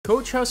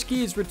Coach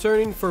Husky is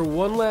returning for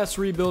one last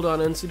rebuild on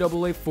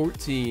NCAA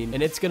 14,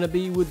 and it's going to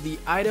be with the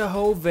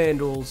Idaho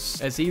Vandals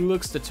as he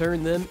looks to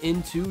turn them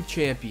into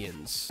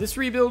champions. This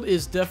rebuild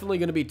is definitely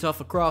going to be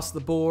tough across the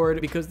board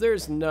because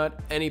there's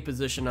not any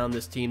position on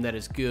this team that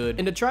is good,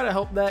 and to try to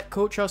help that,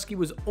 Coach Husky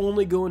was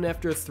only going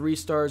after 3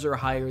 stars or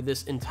higher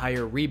this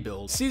entire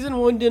rebuild. Season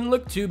 1 didn't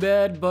look too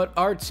bad, but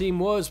our team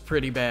was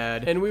pretty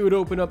bad, and we would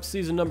open up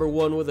season number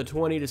 1 with a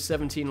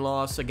 20-17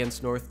 loss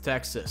against North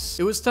Texas.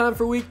 It was time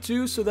for week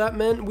 2, so that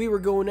meant we were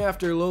going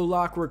after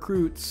low-lock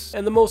recruits,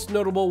 and the most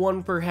notable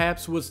one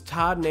perhaps was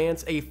Todd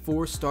Nance, a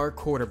 4-star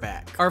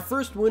quarterback. Our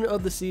first win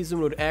of the season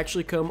would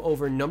actually come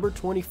over number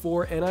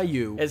 24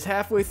 NIU, as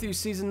halfway through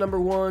season number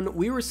 1,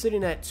 we were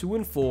sitting at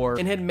 2-4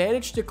 and had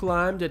managed to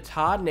climb to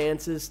Todd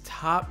Nance's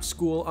top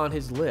school on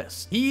his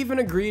list. He even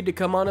agreed to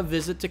come on a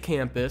visit to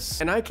campus,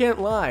 and I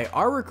can't lie,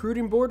 our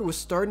recruiting board was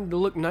starting to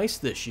look nice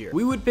this year.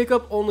 We would pick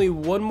up only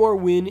one more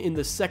win in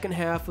the second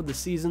half of the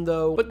season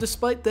though, but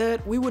despite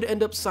that, we would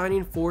end up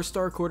signing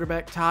 4-star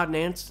quarterback Todd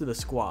Nance to the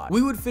squad.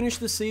 We would finish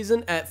the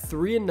season at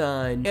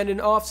 3-9, and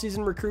in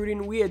off-season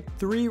recruiting, we had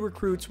 3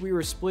 recruits we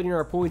were splitting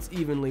our points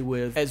evenly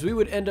with, as we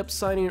would end up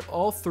signing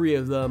all 3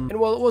 of them, and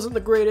while it wasn't the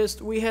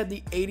greatest, we had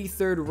the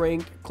 83rd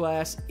ranked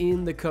class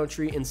in the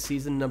country in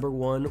season number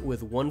 1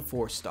 with 1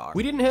 4-star.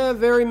 We didn't have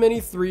very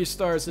many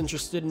 3-stars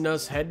interested in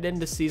us heading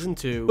into season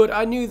 2, but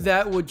I knew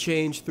that would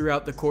change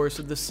throughout the course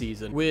of the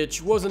season,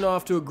 which wasn't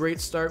off to a great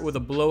start with a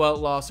blowout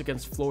loss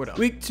against Florida.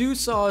 Week 2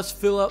 saw us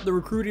fill out the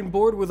recruiting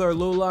board with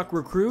our low-lock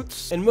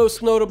recruits, and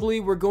most notably,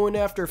 we're going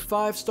after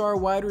 5-star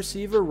wide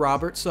receiver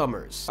Robert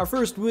Summers. Our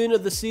first win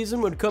of the season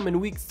would come in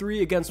week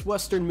 3 against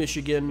Western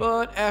Michigan,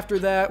 but after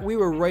that, we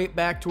were right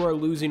back to our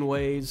losing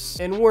ways,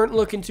 and weren't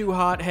looking too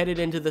hot headed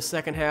into the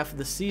second half of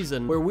the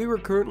season, where we were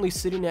currently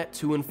sitting at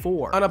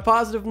 2-4. On a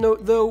positive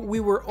note though, we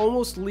were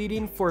almost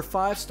leading for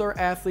 5-star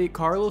athlete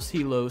Carlos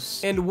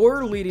Hilos, and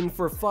were leading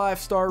for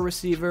 5-star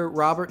receiver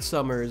Robert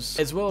Summers,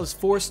 as well as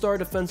 4-star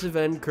defensive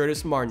end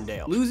Curtis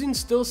Martindale. Losing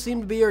still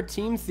seemed to be our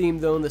team theme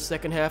though in the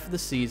second half of the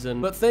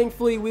season, but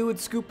thankfully we would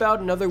scoop out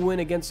another win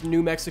against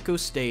New Mexico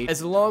State,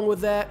 as along with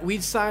that,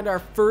 we'd signed our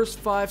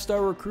first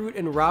 5-star recruit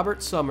in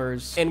Robert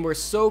Summers, and we're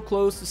so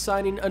close to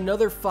signing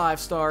another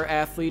 5-star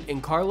athlete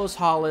in Carlos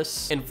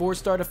Hollis, and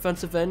 4-star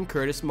defensive end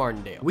Curtis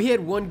Martindale. We had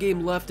 1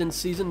 game left in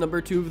season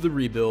number 2 of the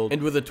rebuild,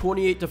 and with a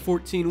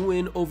 28-14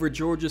 win over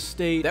Georgia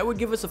State, that would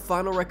give us a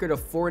final record of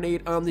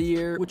 4-8 on the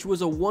year, which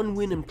was a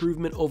 1-win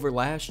improvement over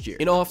last year.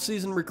 In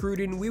off-season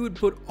recruiting, we would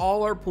put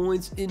all our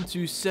points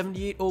into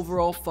 78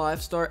 overall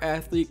 5-star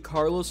athlete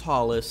Carlos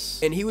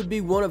Hollis, and he would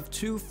be one of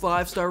 2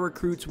 5-star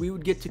recruits we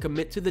would get to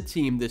commit to the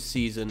team this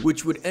season,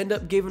 which would end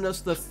up giving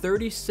us the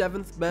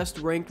 37th best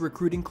ranked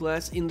recruiting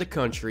class in the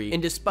country.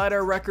 And despite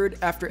our record,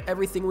 after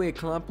everything we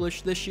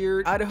accomplished this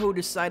year, Idaho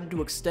decided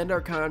to extend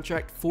our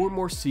contract 4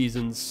 more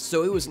seasons,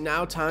 so it was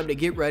now time to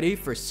get ready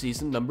for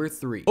season number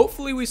 3.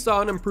 Hopefully we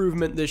saw an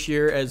improvement this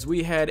year, as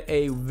we had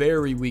a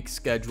very weak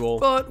schedule,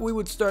 but we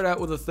would start out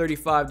with a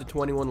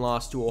 35-21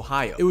 loss to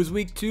Ohio. It was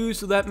week 2,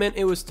 so that meant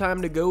it was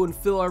time to go and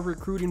fill our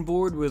recruiting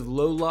board with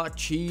low-lock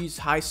cheese,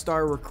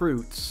 high-star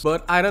recruits,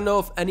 but I don't know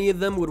if any of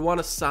them would want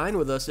to sign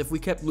with us if we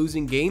kept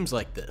losing games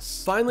like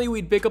this. Finally,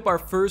 we'd pick up our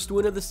first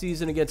win of the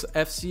season against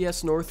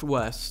FCS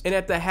Northwest, and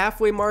at the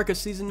halfway mark of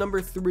season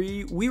number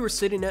 3, we were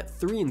sitting at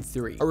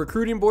 3-3. Our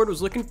recruiting board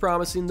was looking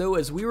promising though,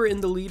 as we were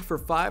in the lead for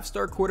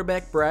 5-star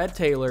quarterback Brad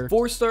Taylor,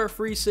 4-star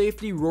free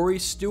safety Rory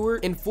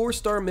Stewart, and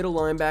 4-star middle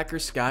linebacker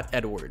Scott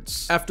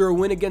Edwards. After a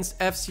win against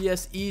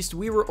FCS East,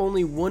 we were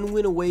only 1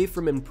 win away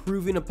from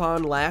improving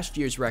upon last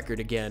year's record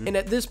again, and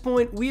at this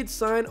point, we had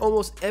signed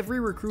almost every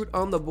recruit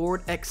on the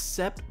board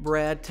except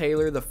Brad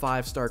Taylor, the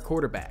 5-star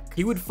quarterback.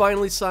 He would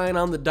finally sign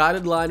on the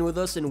dotted line with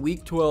us in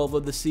week 12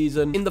 of the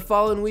season. In the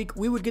following week,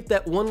 we would get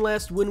that one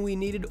last win we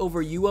needed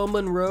over UL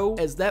Monroe,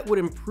 as that would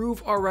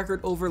improve our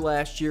record over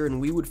last year, and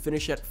we would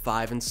finish at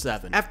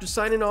 5-7. After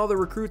signing all the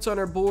recruits on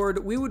our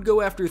board, we would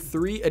go after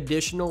 3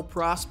 additional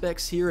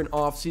prospects here in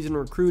off-season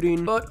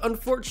recruiting, but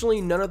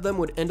unfortunately none of them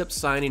would end up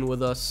signing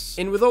with us.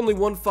 And with only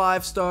 1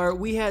 5-star,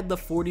 we had the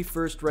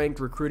 41st ranked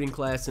recruiting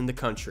class in the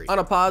country. On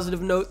a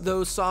positive note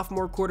though,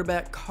 sophomore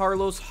quarterback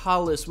Carlos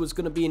Hollis was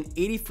going to be an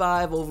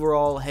 85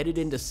 overall headed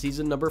into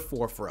season number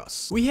 4 for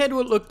us. We had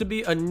what looked to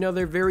be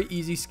another very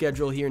easy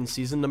schedule here in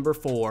season number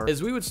 4,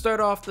 as we would start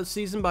off the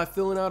season by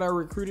filling out our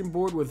recruiting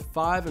board with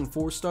 5 and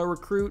 4-star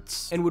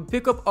recruits, and would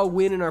pick up a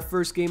win in our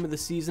first game of the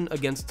season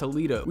against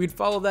Toledo. We'd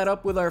follow that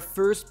up with our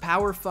first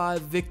Power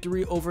 5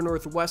 victory over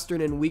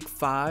Northwestern in week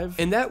 5,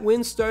 and that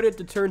win started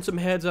to turn some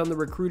heads on the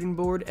recruiting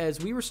board, as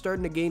we were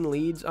starting to gain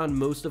leads on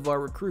most of our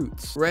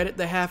recruits. Right at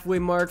the halfway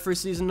mark for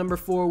season number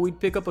 4, we'd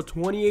pick up a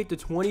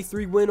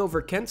 28-23 win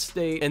over Kent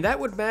State, and that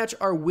would match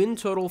our win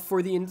total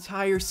for the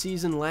entire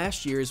season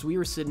last year, as we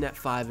were sitting at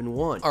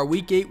 5-1. Our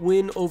week 8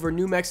 win over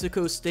New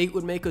Mexico State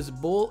would make us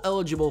bowl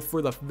eligible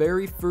for the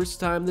very first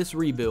time this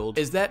rebuild,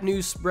 as that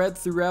news spread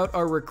throughout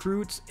our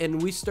recruits,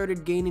 and we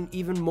started gaining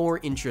even more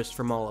interest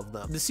from all of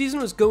them. The season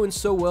was going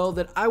so well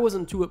that I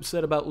wasn't too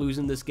upset about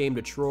losing this game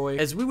to Troy,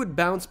 as we would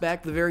bounce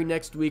back the very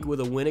next week with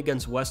a win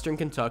against Western Western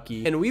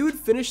Kentucky, and we would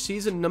finish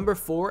season number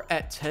 4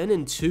 at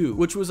 10-2,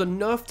 which was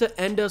enough to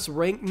end us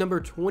ranked number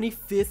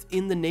 25th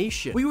in the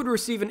nation. We would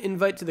receive an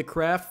invite to the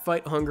Kraft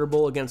Fight Hunger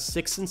Bowl against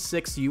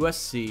 6-6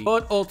 USC,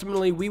 but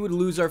ultimately we would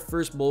lose our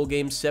first bowl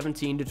game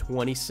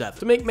 17-27.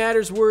 To make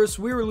matters worse,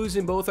 we were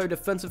losing both our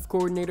defensive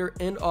coordinator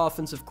and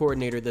offensive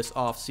coordinator this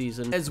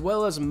offseason, as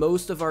well as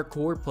most of our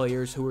core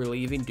players who were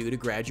leaving due to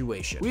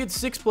graduation. We had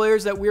 6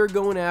 players that we were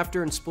going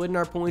after and splitting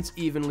our points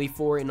evenly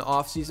for in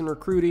offseason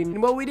recruiting,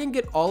 and while we didn't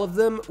get all of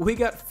them, we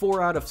got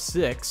 4 out of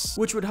 6,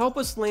 which would help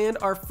us land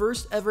our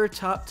first ever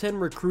top 10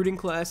 recruiting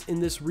class in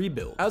this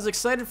rebuild. I was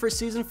excited for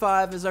season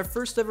 5 as our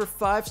first ever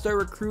 5-star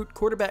recruit,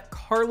 quarterback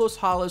Carlos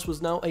Hollis,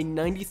 was now a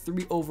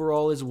 93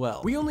 overall as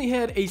well. We only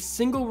had a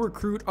single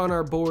recruit on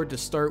our board to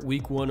start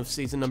week 1 of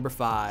season number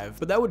 5,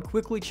 but that would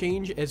quickly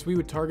change as we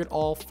would target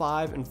all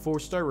 5- and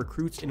 4-star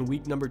recruits in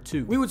week number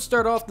 2. We would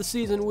start off the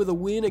season with a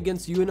win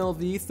against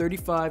UNLV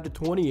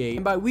 35-28,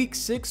 and by week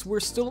 6 we're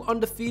still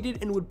undefeated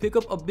and would pick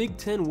up a Big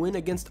Ten win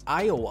against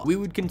Iowa. We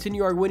would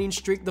continue our winning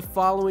streak the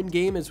following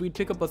game as we'd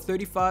pick up a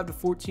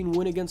 35-14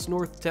 win against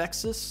North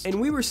Texas, and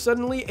we were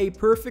suddenly a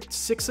perfect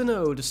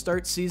 6-0 to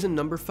start season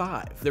number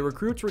 5. The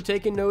recruits were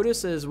taking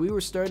notice as we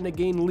were starting to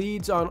gain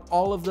leads on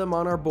all of them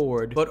on our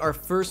board, but our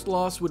first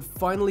loss would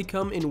finally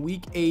come in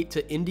week 8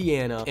 to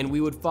Indiana, and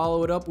we would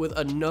follow it up with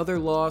another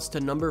loss to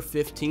number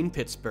 15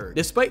 Pittsburgh.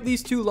 Despite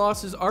these 2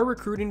 losses, our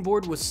recruiting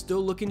board was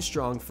still looking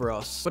strong for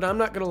us, but I'm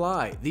not gonna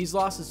lie, these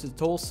losses to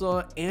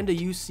Tulsa and to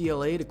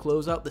UCLA to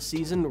close out the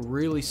season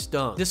really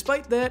stung.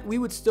 Despite that, we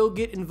would still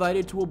get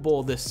invited to a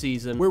bowl this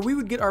season, where we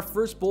would get our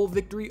first bowl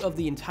victory of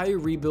the entire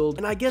rebuild,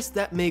 and I guess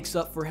that makes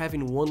up for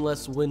having 1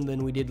 less win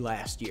than we did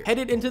last year.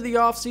 Headed into the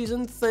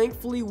offseason,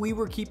 thankfully we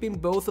were keeping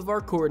both of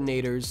our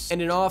coordinators,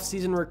 and in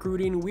offseason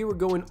recruiting, we were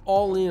going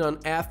all in on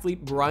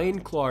athlete Brian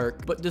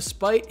Clark, but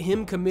despite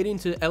him committing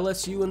to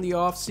LSU in the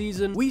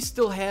offseason, we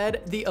still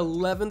had the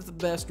 11th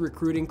best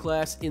recruiting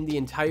class in the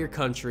entire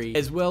country,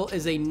 as well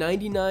as a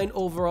 99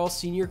 overall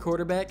senior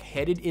quarterback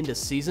headed into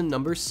season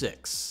number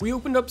 6. We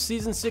opened up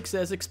season 6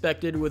 as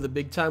expected with a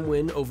big time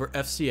win over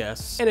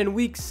FCS, and in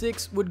week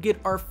 6 would get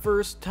our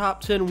first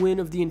top 10 win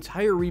of the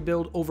entire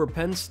rebuild over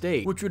Penn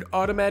State, which would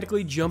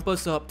automatically jump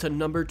us up to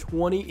number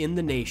 20 in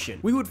the nation.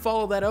 We would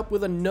follow that up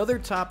with another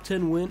top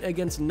 10 win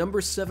against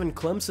number 7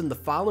 Clemson the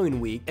following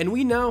week, and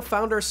we now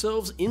found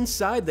ourselves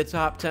inside the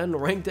top 10,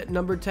 ranked at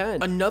number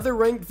 10. Another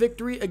ranked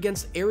victory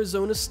against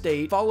Arizona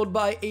State, followed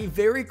by a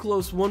very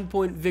close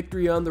 1-point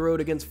victory on the road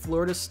against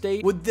Florida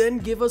State, would then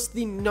give us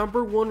the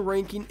number 1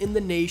 ranking in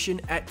the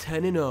nation at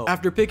 10-0.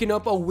 After picking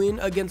up a win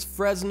against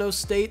Fresno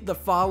State the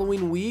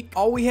following week,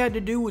 all we had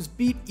to do was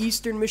beat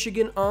Eastern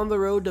Michigan on the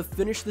road to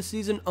finish the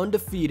season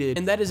undefeated,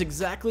 and that is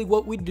exactly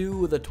what we do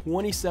with a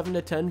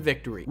 27-10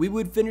 victory. We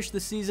would finish the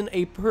season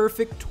a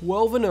perfect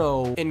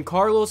 12-0, and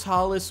Carlos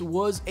Hollis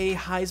was a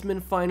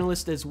Heisman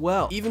finalist as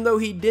well. Even though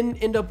he didn't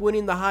end up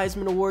winning the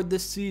Heisman Award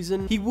this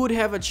season, he would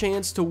have a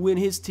chance to win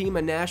his team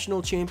a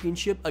national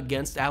championship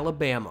against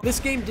Alabama. This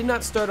game did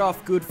not start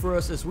off good for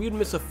us as we would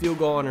miss a field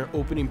goal on our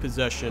opening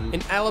possession,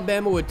 and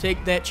Alabama would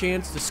take that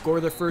chance to score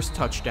their first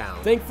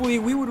touchdown. Thankfully,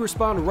 we would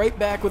respond right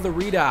back with a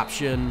read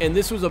option, and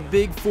this was a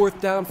big 4th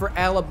down for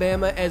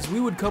Alabama as we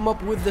would come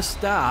up with the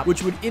stop,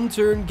 which would in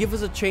turn give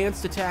us a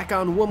chance to tack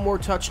on 1 more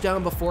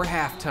touchdown before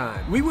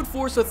halftime. We would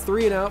force a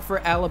 3-and-out for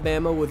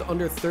Alabama with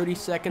under 30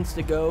 seconds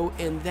to go,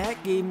 and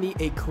that gave me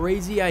a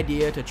crazy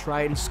idea to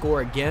try and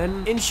score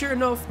again, and sure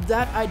enough,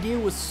 that idea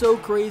was so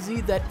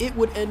crazy that it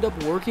would end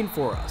up working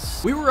for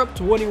us. We were up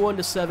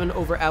 21-7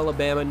 over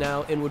Alabama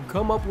now and would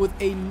come up with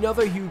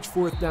another huge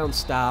 4th down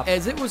stop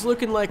as it was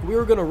looking like we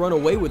were going to run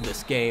away with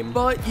this game,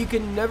 but you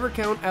can never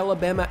count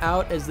Alabama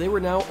out as they were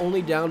now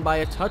only down by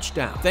a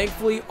touchdown.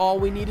 Thankfully, all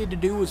we needed to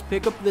do was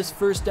pick up this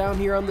 1st down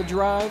here on the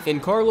drive,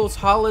 and Carlos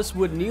Hollis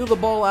would kneel the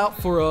ball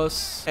out for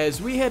us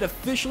as we had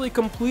officially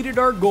completed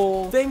our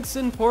goal, thanks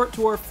in part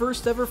to our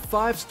first ever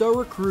 5-star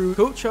recruit.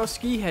 Coach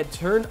Husky had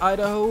turned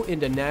Idaho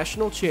into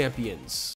national champions.